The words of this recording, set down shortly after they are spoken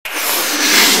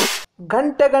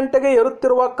ಗಂಟೆ ಗಂಟೆಗೆ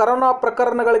ಏರುತ್ತಿರುವ ಕೊರೋನಾ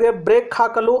ಪ್ರಕರಣಗಳಿಗೆ ಬ್ರೇಕ್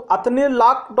ಹಾಕಲು ಅಥಣಿ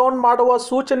ಲಾಕ್ ಡೌನ್ ಮಾಡುವ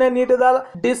ಸೂಚನೆ ನೀಡಿದ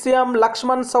ಡಿಸಿಎಂ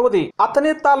ಲಕ್ಷ್ಮಣ್ ಸವದಿ.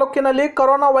 ಅಥಣಿ ತಾಲೂಕಿನಲ್ಲಿ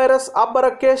ಕೊರೋನಾ ವೈರಸ್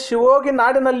ಅಬ್ಬರಕ್ಕೆ ಶಿವಯೋಗಿ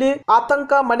ನಾಡಿನಲ್ಲಿ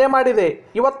ಆತಂಕ ಮನೆ ಮಾಡಿದೆ.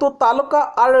 ಇವತ್ತು ತಾಲೂಕಾ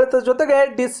ಆಡಳಿತದ ಜೊತೆಗೆ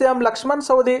ಡಿಸಿಎಂ ಲಕ್ಷ್ಮಣ್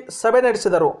ಸವದಿ ಸಭೆ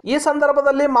ನಡೆಸಿದರು. ಈ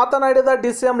ಸಂದರ್ಭದಲ್ಲಿ ಮಾತನಾಡಿದ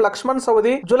ಡಿಸಿಎಂ ಲಕ್ಷ್ಮಣ್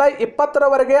ಸವದಿ, ಜುಲೈ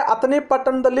 20ರವರೆಗೆ ಅಥಣಿ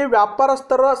ಪಟ್ಟಣದಲ್ಲಿ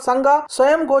ವ್ಯಾಪಾರಸ್ಥರ ಸಂಘ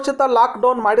ಸ್ವಯಂ ಘೋಷಿತ ಲಾಕ್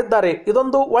ಡೌನ್ ಮಾಡಿದ್ದಾರೆ.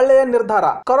 ಇದೊಂದು ಒಳ್ಳೆಯ ನಿರ್ಧಾರ.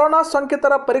 ಕೊರೋನಾ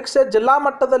ಸೋಂಕಿತರ ಪರೀಕ್ಷೆ ಜಿಲ್ಲಾ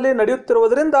ಮಟ್ಟದಲ್ಲಿ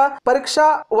ನಡೆಯುತ್ತಿರುವುದರಿಂದ ಪರೀಕ್ಷಾ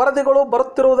ವರದಿಗಳು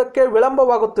ಬರುತ್ತಿರುವುದಕ್ಕೆ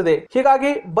ವಿಳಂಬವಾಗುತ್ತಿದೆ.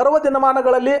 ಹೀಗಾಗಿ ಬರುವ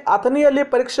ದಿನಮಾನಗಳಲ್ಲಿ ಅಥಣಿಯಲ್ಲಿ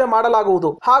ಪರೀಕ್ಷೆ ಮಾಡಲಾಗುವುದು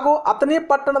ಹಾಗೂ ಅಥಣಿ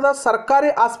ಪಟ್ಟಣದ ಸರ್ಕಾರಿ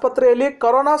ಆಸ್ಪತ್ರೆಯಲ್ಲಿ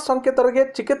ಕೊರೋನಾ ಸೋಂಕಿತರಿಗೆ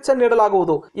ಚಿಕಿತ್ಸೆ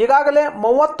ನೀಡಲಾಗುವುದು. ಈಗಾಗಲೇ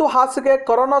 30 ಹಾಸಿಗೆ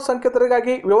ಕೊರೋನಾ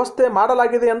ಸೋಂಕಿತರಿಗಾಗಿ ವ್ಯವಸ್ಥೆ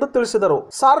ಮಾಡಲಾಗಿದೆ ಎಂದು ತಿಳಿಸಿದರು.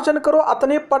 ಸಾರ್ವಜನಿಕರು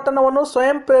ಅಥಣಿ ಪಟ್ಟಣವನ್ನು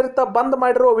ಸ್ವಯಂ ಪ್ರೇರಿತ ಬಂದ್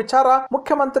ಮಾಡಿರುವ ವಿಚಾರ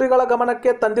ಮುಖ್ಯಮಂತ್ರಿಗಳ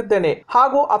ಗಮನಕ್ಕೆ ತಂದಿದ್ದೇನೆ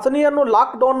ಹಾಗೂ ಅಥಣಿಯನ್ನು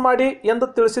ಲಾಕ್ ಡೌನ್ ಮಾಡಿ ಎಂದು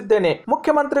ತಿಳಿಸಿದ್ದೇನೆ.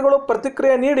 ಮುಖ್ಯಮಂತ್ರಿಗಳು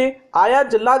ಪ್ರತಿಕ್ರಿಯೆ ನೀಡಿ ಆಯಾ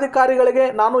ಜಿಲ್ಲಾಧಿಕಾರಿಗಳಿಗೆ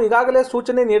ನಾನು ಈಗಾಗಲೇ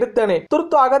ಸೂಚನೆ ನೀಡಿದ್ದೇನೆ.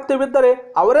 ತುರ್ತು ಅಗತ್ಯವಿದ್ದರೆ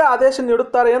ಅವರೇ ಆದೇಶ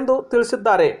ನೀಡುತ್ತಾರೆ ಎಂದು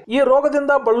ತಿಳಿಸಿದ್ದಾರೆ. ಈ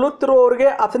ರೋಗದಿಂದ ಬಳಲುತ್ತಿರುವವರಿಗೆ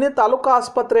ಅಥಣಿ ತಾಲೂಕಾ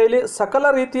ಆಸ್ಪತ್ರೆಯಲ್ಲಿ ಸಕಲ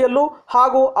ರೀತಿಯಲ್ಲೂ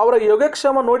ಹಾಗೂ ಅವರ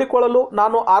ಯೋಗಕ್ಷೇಮ ನೋಡಿಕೊಳ್ಳಲು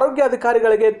ನಾನು ಆರೋಗ್ಯ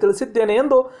ಅಧಿಕಾರಿಗಳಿಗೆ ತಿಳಿಸಿದ್ದೇನೆ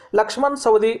ಎಂದು ಲಕ್ಷ್ಮಣ್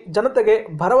ಸವದಿ ಜನತೆಗೆ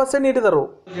ಭರವಸೆ ನೀಡಿದರು.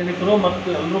 ಸಾರ್ವಜನಿಕರು ಮತ್ತು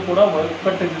ಎಲ್ಲರೂ ಕೂಡ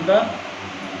ಒಕ್ಕಟ್ಟಿನಿಂದ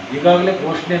ಈಗಾಗಲೇ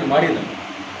ಘೋಷಣೆ ಮಾಡಿದರು.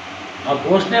 ಆ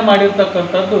ಘೋಷಣೆ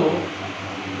ಮಾಡಿರ್ತಕ್ಕಂಥದ್ದು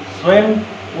ಸ್ವಯಂ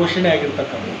ಘೋಷಣೆ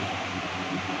ಆಗಿರ್ತಕ್ಕಂಥದ್ದು.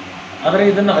 ಆದರೆ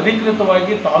ಇದನ್ನು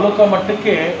ಅಧಿಕೃತವಾಗಿ ತಾಲೂಕಾ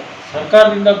ಮಟ್ಟಕ್ಕೆ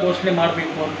ಸರ್ಕಾರದಿಂದ ಘೋಷಣೆ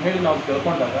ಮಾಡಬೇಕು ಅಂತ ಹೇಳಿ ನಾವು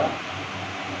ಕೇಳ್ಕೊಂಡಾಗ,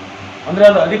 ಅಂದರೆ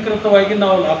ಅದು ಅಧಿಕೃತವಾಗಿ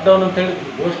ನಾವು ಲಾಕ್ಡೌನ್ ಅಂತ ಹೇಳಿ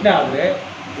ಘೋಷಣೆ ಆದರೆ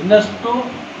ಇನ್ನಷ್ಟು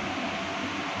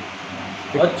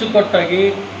ಅಚ್ಚುಕಟ್ಟಾಗಿ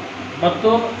ಮತ್ತು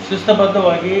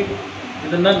ಶಿಸ್ತಬದ್ಧವಾಗಿ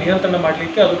ಇದನ್ನು ನಿಯಂತ್ರಣ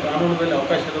ಮಾಡಲಿಕ್ಕೆ ಅದು ಕಾನೂನಿನಲ್ಲಿ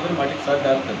ಅವಕಾಶ ಇರೋದನ್ನು ಮಾಡಲಿಕ್ಕೆ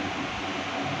ಸಾಧ್ಯ ಆಗ್ತದೆ.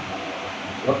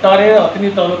 ಒಟ್ಟಾರೆ ಅಥಣಿ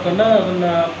ತಾಲೂಕನ್ನು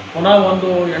ಅದನ್ನು ಪುನಃ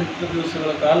ಒಂದು 8-9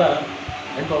 ದಿವಸಗಳ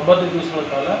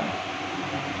ಕಾಲ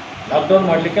ಲಾಕ್ಡೌನ್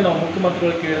ಮಾಡಲಿಕ್ಕೆ ನಾವು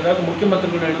ಮುಖ್ಯಮಂತ್ರಿಗಳು ಕೇಳಿದಾಗ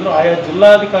ಮುಖ್ಯಮಂತ್ರಿಗಳು ಹೇಳಿದರು ಆಯಾ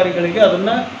ಜಿಲ್ಲಾಧಿಕಾರಿಗಳಿಗೆ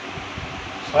ಅದನ್ನು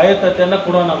ಸ್ವಾಯತ್ತತೆಯನ್ನು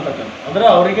ಕೊಡೋಣ ಅಂತಕ್ಕಂಥ, ಅಂದರೆ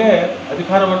ಅವರಿಗೆ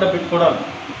ಅಧಿಕಾರವನ್ನು ಬಿಟ್ಟುಕೊಡೋಣ.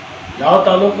 ಯಾವ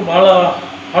ತಾಲೂಕು ಭಾಳ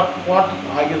ಹಾಟ್ ಸ್ಪಾಟ್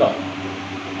ಆಗಿದಾವೆ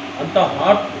ಅಂಥ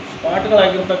ಹಾಟ್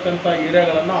ಸ್ಪಾಟ್ಗಳಾಗಿರ್ತಕ್ಕಂಥ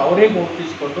ಏರಿಯಾಗಳನ್ನು ಅವರೇ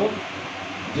ಗುರುತಿಸಿಕೊಂಡು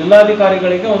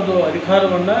ಜಿಲ್ಲಾಧಿಕಾರಿಗಳಿಗೆ ಒಂದು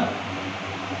ಅಧಿಕಾರವನ್ನು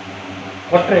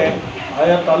ಕೊಟ್ಟರೆ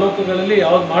ಆಯಾ ತಾಲೂಕುಗಳಲ್ಲಿ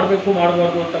ಯಾವ್ದು ಮಾಡಬೇಕು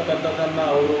ಮಾಡಬಾರ್ದು ಅಂತಕ್ಕಂಥದ್ದನ್ನು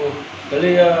ಅವರು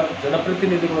ಸ್ಥಳೀಯ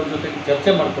ಜನಪ್ರತಿನಿಧಿಗಳ ಜೊತೆಗೆ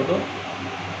ಚರ್ಚೆ ಮಾಡಿಕೊಂಡು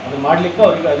ಅದು ಮಾಡಲಿಕ್ಕೆ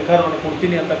ಅವರಿಗೆ ಅಧಿಕಾರವನ್ನು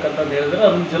ಕೊಡ್ತೀನಿ ಅಂತಕ್ಕಂಥದ್ದು ಹೇಳಿದರೆ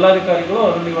ಅದನ್ನು ಜಿಲ್ಲಾಧಿಕಾರಿಗಳು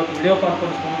ಅದನ್ನು ಇವತ್ತು ವಿಡಿಯೋ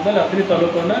ಕಾನ್ಫರೆನ್ಸ್ ಮೇಲೆ ಅಥಣಿ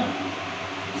ತಾಲೂಕನ್ನು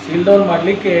ಸೀಲ್ ಡೌನ್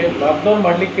ಮಾಡಲಿಕ್ಕೆ ಲಾಕ್ಡೌನ್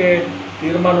ಮಾಡಲಿಕ್ಕೆ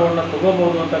ತೀರ್ಮಾನವನ್ನು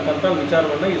ತಗೋಬೋದು ಅಂತಕ್ಕಂಥ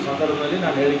ವಿಚಾರವನ್ನು ಈ ಸಂದರ್ಭದಲ್ಲಿ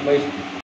ನಾನು ಹೇಳಿಕ್ಕೆ ಬಯಸ್ತೀನಿ.